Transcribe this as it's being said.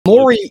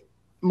Maury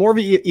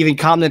even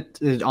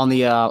commented on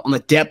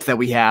the depth that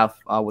we have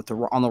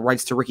on the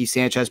Rights to Ricky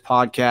Sanchez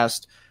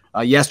podcast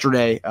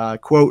yesterday.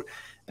 Quote,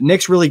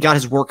 Nick's really got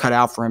his work cut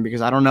out for him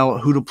because I don't know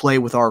who to play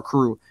with our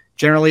crew.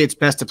 Generally, it's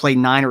best to play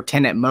 9 or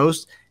 10 at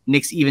most.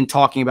 Nick's even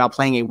talking about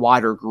playing a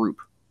wider group.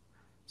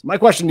 So my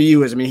question to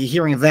you is, I mean,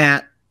 hearing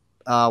that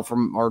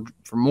from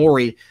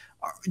Maury,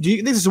 do you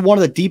think this is one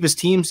of the deepest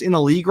teams in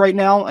the league right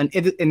now? And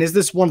is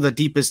this one of the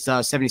deepest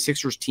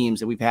 76ers teams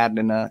that we've had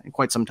in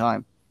quite some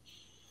time?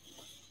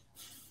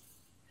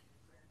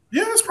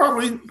 Yeah, it's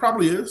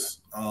probably is.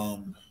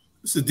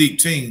 It's a deep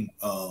team.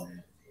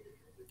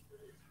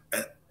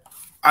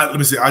 Let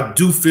me say, I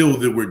do feel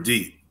that we're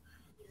deep,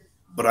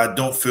 but I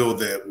don't feel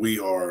that we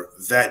are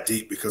that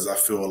deep because I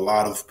feel a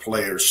lot of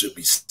players should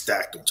be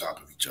stacked on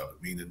top of each other,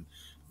 meaning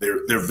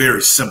they're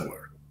very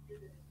similar.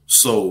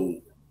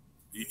 So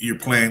you're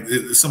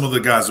playing – some of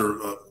the guys are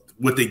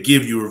what they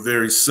give you are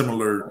very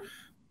similar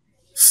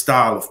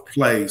style of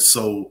play,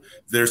 so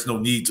there's no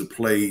need to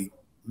play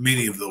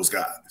many of those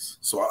guys.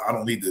 So I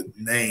don't need to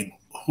name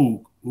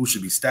who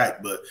should be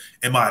stacked, but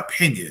in my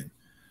opinion,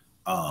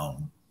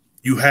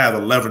 you have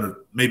 11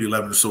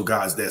 or so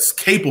guys that's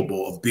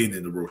capable of being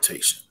in the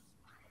rotation.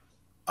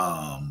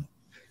 But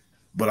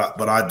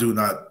I do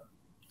not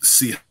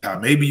see how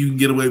maybe you can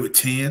get away with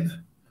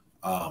 10.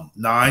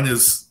 9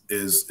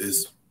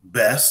 is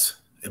best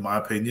in my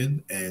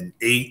opinion, and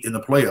 8 in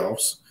the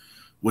playoffs,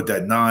 with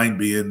that 9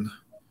 being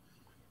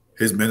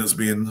his minutes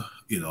being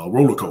a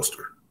roller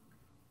coaster.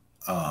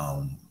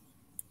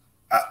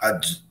 I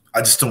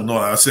just don't know.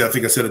 I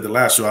think I said it the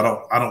last show. I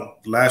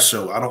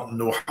don't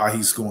know how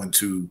he's going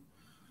to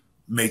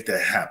make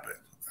that happen.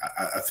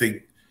 I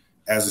think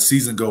as the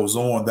season goes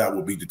on, that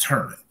will be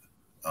determined.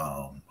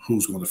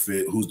 Who's going to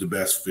fit, who's the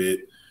best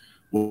fit,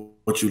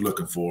 what you're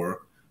looking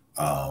for.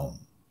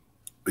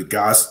 But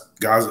guys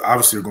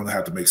obviously are going to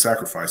have to make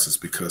sacrifices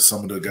because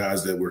some of the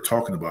guys that we're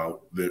talking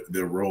about,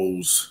 their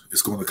roles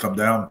is going to come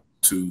down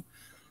to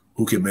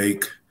who can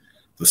make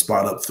the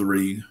spot up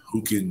 3,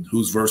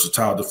 who's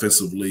versatile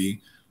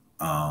defensively,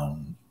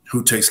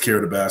 who takes care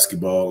of the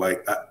basketball,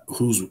 like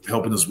who's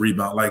helping us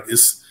rebound. Like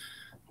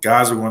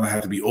guys are going to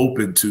have to be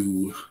open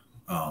to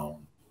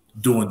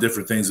doing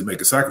different things and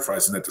making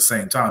sacrifices, and at the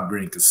same time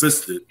being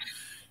consistent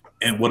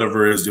in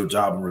whatever it is your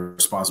job and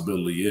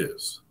responsibility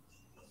is.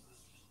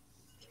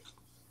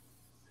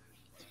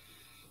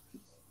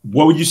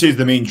 What would you say is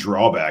the main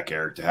drawback,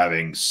 Eric, to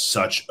having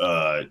such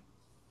a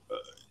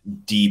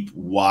deep,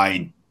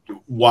 wide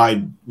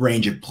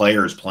range of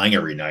players playing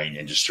every night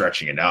and just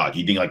stretching it out? Do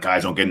you think like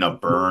guys don't get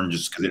enough burn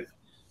just because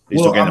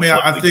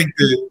I think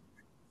that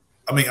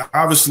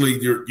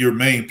obviously your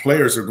main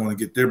players are going to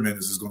get their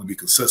minutes is going to be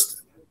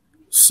consistent.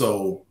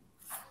 So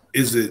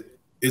is it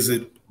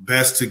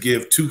best to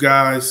give 2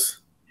 guys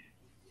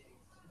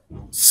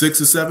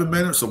 6 or 7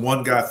 minutes or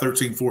one guy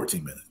 13,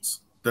 14 minutes?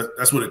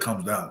 That's what it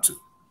comes down to.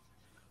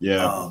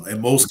 Yeah.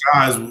 And most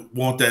guys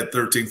want that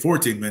 13,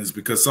 14 minutes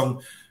because some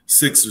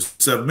 6 or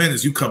 7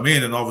 minutes, you come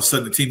in and all of a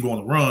sudden the team go on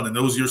a run and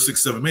those are your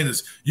 6, 7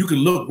 minutes, you can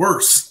look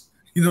worse.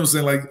 You know what I'm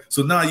saying? Like,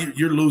 so now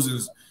you're losing,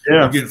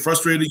 you're getting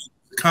frustrated,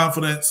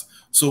 confidence.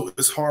 So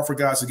it's hard for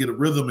guys to get a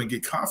rhythm and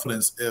get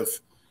confidence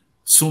if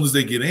as soon as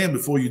they get in,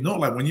 before you know,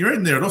 like when you're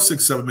in there, those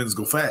 6, 7 minutes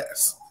go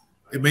fast.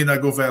 It may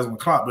not go fast on the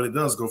clock, but it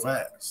does go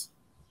fast.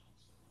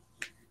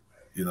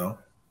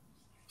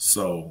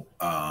 So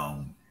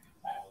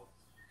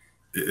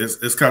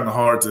it's kind of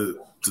hard to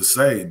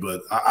say,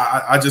 but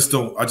I just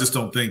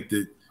don't think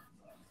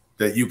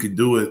that you can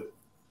do it.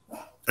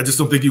 I just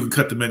don't think you can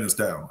cut the minutes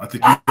down. I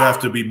think you have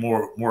to be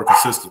more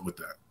consistent with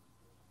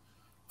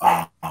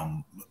that.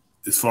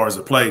 As far as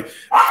the play,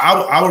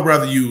 I would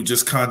rather you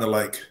just kind of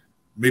like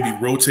maybe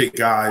rotate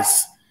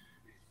guys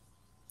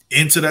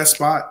into that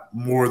spot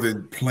more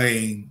than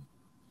playing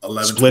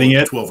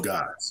 11, 12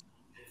 guys.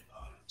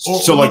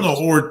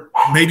 Or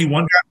maybe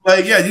one guy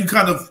play. Yeah, you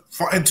kind of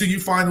until you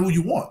find who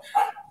you want.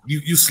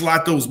 You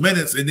slot those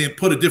minutes and then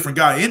put a different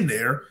guy in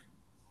there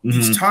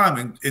each time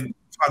and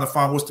trying to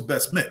find what's the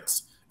best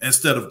mix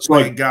instead of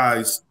playing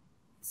guys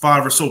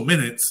 5 or so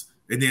minutes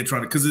and then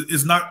trying to, because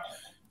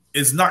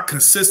it's not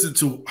consistent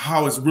to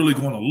how it's really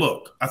going to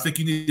look. I think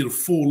you need a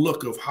full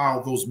look of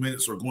how those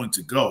minutes are going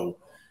to go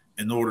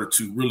in order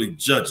to really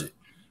judge it.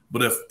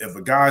 But if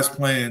a guy's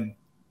playing,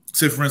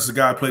 say for instance, a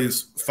guy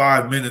plays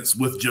 5 minutes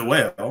with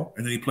Joel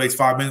and then he plays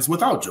 5 minutes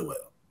without Joel,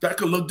 that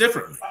could look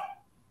differently.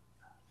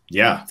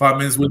 Yeah. 5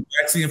 minutes with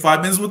Maxey and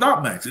 5 minutes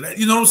without Maxey.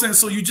 You know what I'm saying?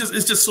 So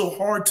it's just so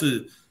hard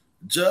to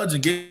judge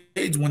and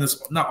gauge when it's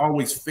not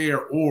always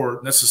fair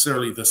or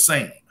necessarily the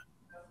same.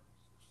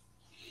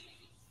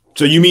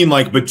 So you mean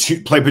like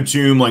play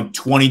Batum like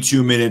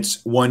 22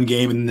 minutes one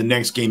game, and then the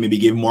next game maybe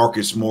give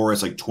Marcus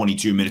Morris like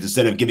 22 minutes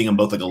instead of giving them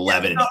both like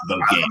 11 in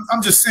both games?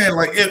 I'm just saying,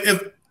 like,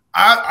 if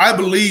I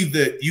believe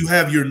that you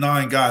have your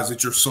 9 guys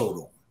that you're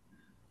sold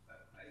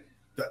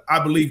on.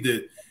 I believe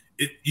that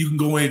you can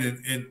go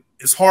in and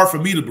it's hard for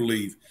me to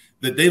believe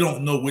that they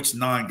don't know which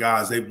 9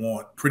 guys they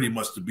want pretty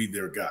much to be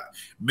their guy.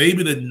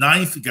 Maybe the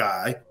 9th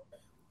guy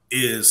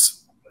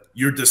is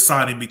you're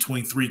deciding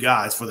between 3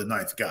 guys for the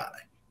 9th guy.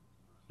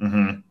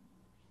 Mm-hmm.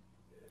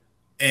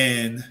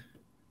 And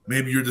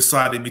maybe you're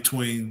deciding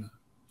between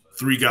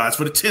 3 guys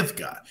for the 10th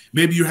guy.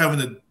 Maybe you're having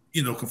a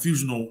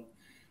confusional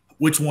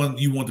which one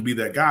you want to be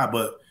that guy,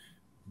 but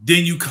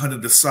then you kind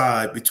of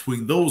decide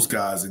between those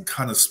guys and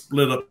kind of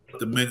split up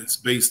the minutes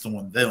based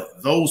on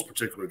those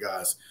particular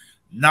guys,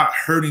 not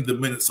hurting the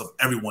minutes of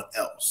everyone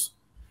else.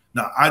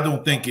 Now, I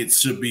don't think it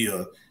should be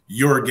a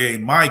your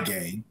game, my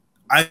game.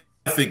 I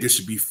think it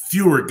should be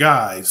fewer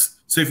guys.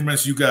 Say for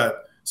instance, you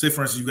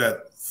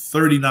got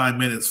 39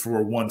 minutes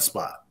for one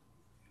spot,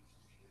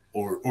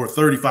 or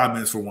 35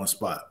 minutes for one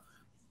spot.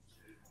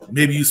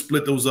 Maybe you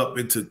split those up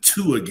into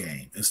 2 a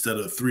game instead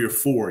of 3 or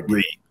 4 a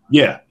game.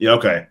 Yeah.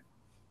 Okay.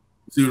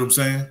 See what I'm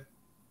saying?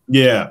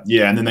 Yeah.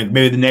 And then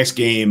maybe the next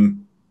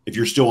game, if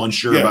you're still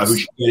unsure about who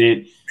should get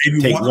it,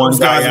 maybe take one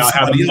guy out,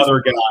 have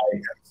another guy.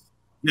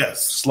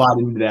 Yes. Slide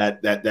into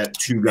that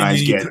 2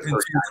 guys get. And you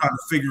kind of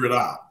figure it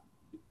out.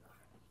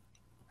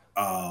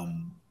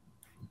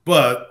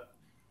 But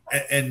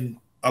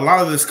a lot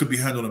of this could be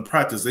handled in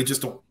practice. They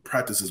just don't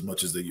practice as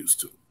much as they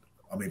used to.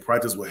 I mean,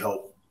 practice would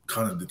help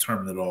kind of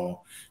determine it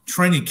all.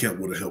 Training camp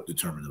would have helped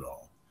determine it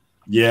all.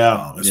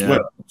 Yeah.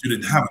 Well, you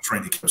didn't have a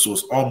training camp, so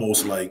it's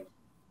almost like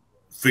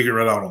figure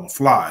it out on the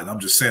fly. And I'm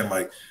just saying,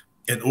 like,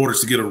 in order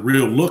to get a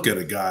real look at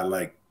a guy,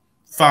 like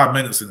 5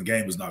 minutes in the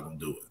game is not going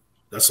to do it.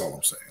 That's all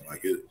I'm saying.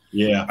 Like,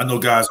 I know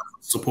guys are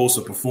supposed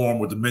to perform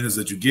with the minutes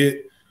that you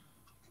get,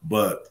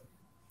 but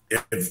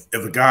if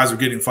the guys are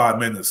getting 5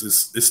 minutes,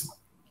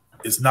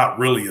 it's not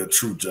really a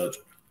true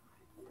judgment.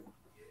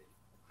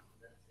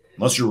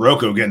 Unless you're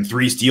Rocco getting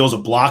 3 steals, a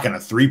block, and a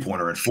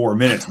 3-pointer in 4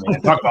 minutes,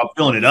 man. Talk about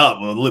filling it up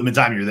with the limited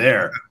time you're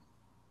there.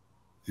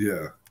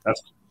 Yeah.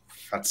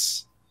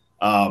 That's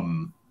I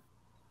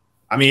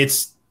mean,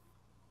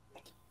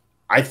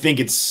 I think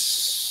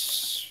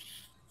it's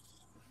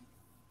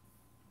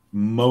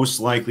most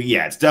likely,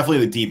 it's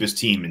definitely the deepest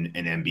team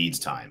in Embiid's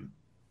time.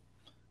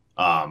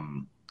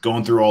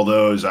 Going through all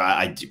those,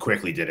 I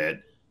quickly did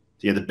it.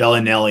 So you had the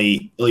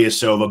Bellinelli,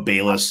 Ilyasova,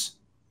 Bayless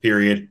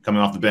period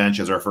coming off the bench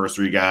as our first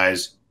 3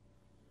 guys.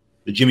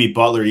 The Jimmy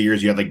Butler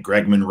years, you had like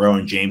Greg Monroe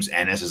and James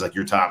Ennis as like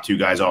your top 2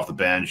 guys off the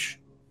bench.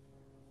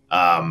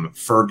 And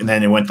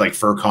then it went like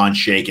Furkan,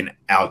 Shake, and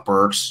Alec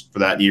Burks for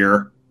that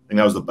year. I think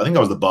that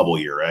was the bubble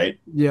year, right?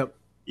 Yep.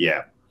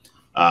 Yeah.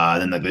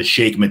 Then the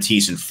Shake,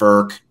 Matisse, and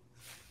Furk.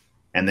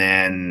 And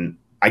then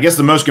I guess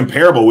the most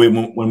comparable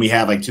when we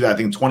had like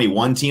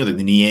 2021 team, like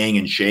the Niang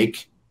and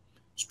Shake.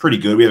 It's pretty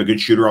good. We have a good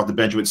shooter off the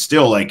bench, but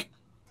still, like,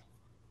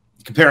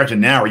 compare it to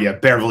now where you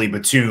have Beverly,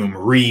 Batum,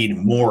 Reed,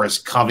 Morris,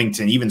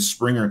 Covington, even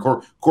Springer and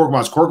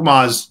Korkmaz.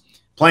 Korkmaz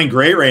playing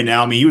great right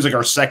now. I mean, he was like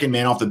our second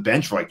man off the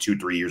bench for like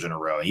 2-3 years in a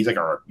row. He's like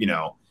our,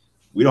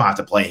 we don't have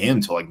to play him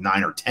until like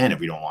 9 or 10 if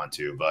we don't want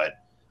to. But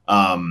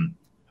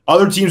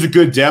other teams with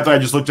good depth, I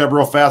just looked up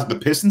real fast. The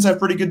Pistons have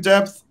pretty good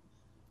depth.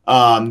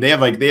 They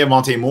have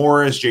Monte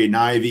Morris, Jaden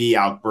Ivey,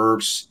 Alec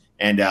Burks,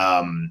 and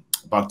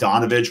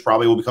Bogdanovich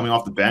probably will be coming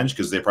off the bench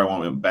because they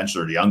probably won't bench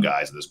their young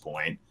guys at this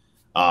point.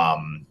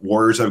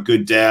 Warriors have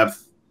good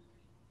depth.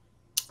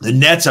 The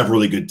Nets have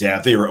really good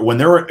depth. When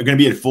they're going to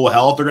be at full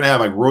health, they're going to have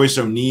like Royce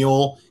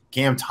O'Neal,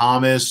 Cam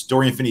Thomas,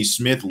 Dorian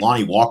Finney-Smith,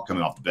 Lonnie Walker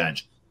coming off the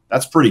bench.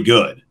 That's pretty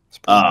good.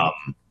 The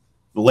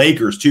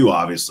Lakers too,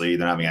 obviously,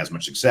 they're not having as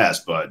much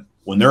success, but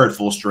when they're at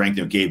full strength,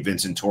 Gabe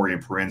Vincent,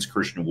 Torian Prince,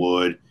 Christian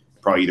Wood,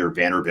 probably either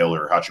Vanderbilt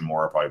or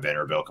Hachimura, probably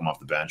Vanderbilt come off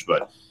the bench.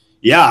 But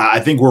yeah, I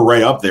think we're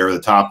right up there at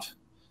the top.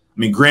 I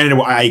mean, granted,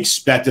 I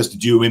expect us to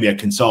do maybe a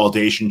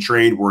consolidation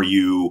trade where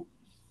you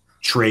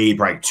trade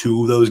like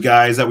 2 of those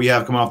guys that we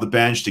have come off the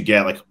bench to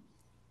get like,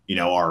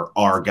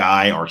 our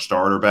guy, our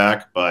starter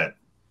back. But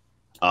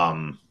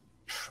I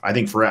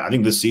think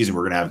this season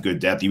we're going to have good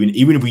depth. Even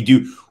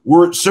if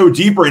we're so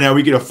deep right now,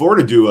 we can afford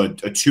to do a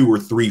 2 or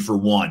 3 for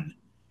 1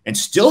 and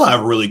still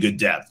have really good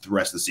depth the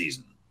rest of the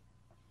season.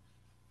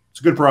 It's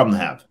a good problem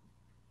to have.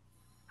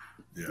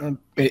 Yeah.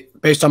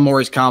 Based on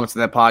Maury's comments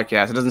in that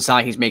podcast, it doesn't sound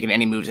like he's making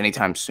any moves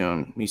anytime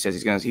soon. He says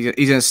he's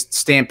gonna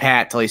stand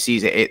pat till he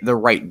sees the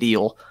right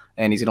deal,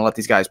 and he's gonna let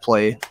these guys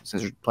play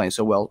since they're playing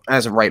so well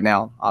as of right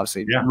now.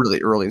 Obviously,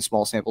 really early and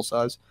small sample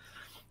size.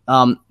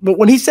 But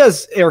when he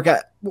says,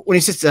 Erica,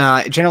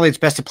 generally it's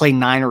best to play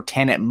 9 or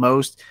 10 at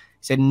most. He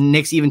said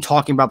Nick's even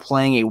talking about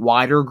playing a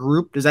wider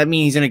group. Does that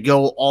mean he's gonna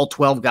go all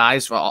 12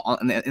 guys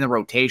in the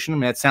rotation? I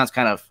mean, that sounds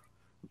kind of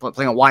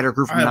playing a wider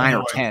group from 9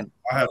 or 10.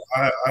 I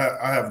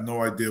have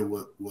no idea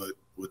what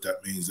that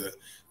means. That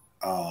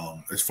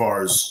as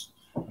far as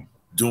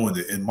doing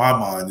it, in my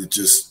mind,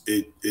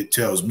 it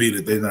tells me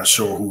that they're not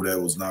sure who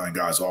those 9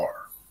 guys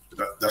are.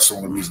 That's the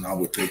only reason I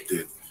would think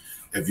that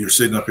if you're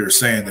sitting up here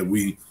saying that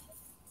we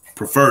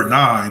prefer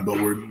 9,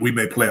 but we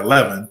may play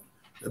 11,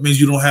 that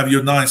means you don't have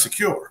your 9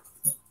 secure.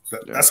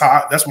 That's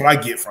what I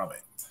get from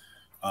it.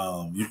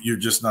 You're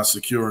just not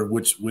secure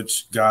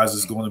which guys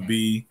is going to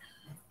be.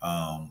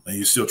 And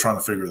you're still trying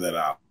to figure that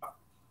out.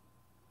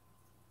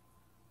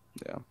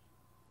 Yeah.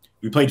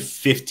 We played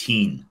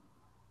 15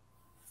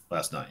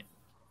 last night.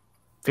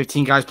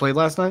 15 guys played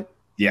last night?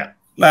 Yeah.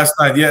 Last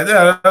night, yeah,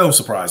 that don't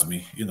surprise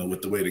me.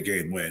 With the way the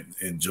game went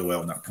and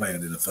Joel not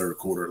playing in the third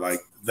quarter, like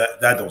that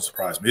don't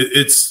surprise me.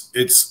 It's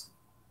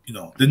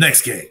the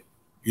next game.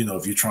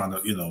 If you're trying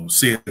to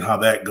seeing how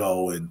that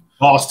go and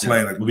Boston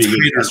playing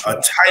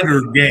a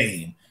tighter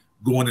game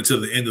going into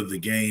the end of the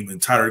game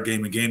and tighter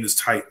game. The game is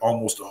tight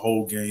almost the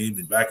whole game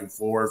and back and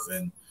forth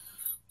and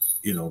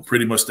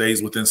pretty much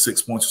stays within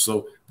 6 points or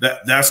so.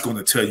 That's going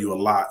to tell you a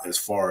lot as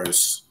far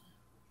as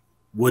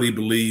what he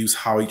believes,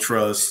 how he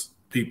trusts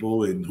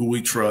people and who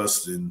he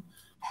trusts, and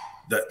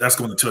that's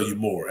going to tell you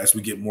more as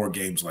we get more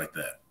games like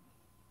that.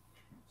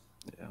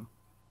 Yeah.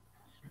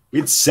 We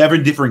had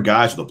 7 different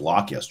guys with a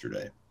block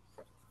yesterday.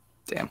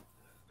 Damn.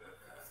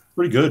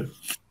 Pretty good.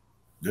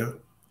 Yeah.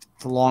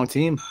 It's a long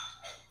team.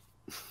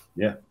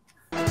 Yeah.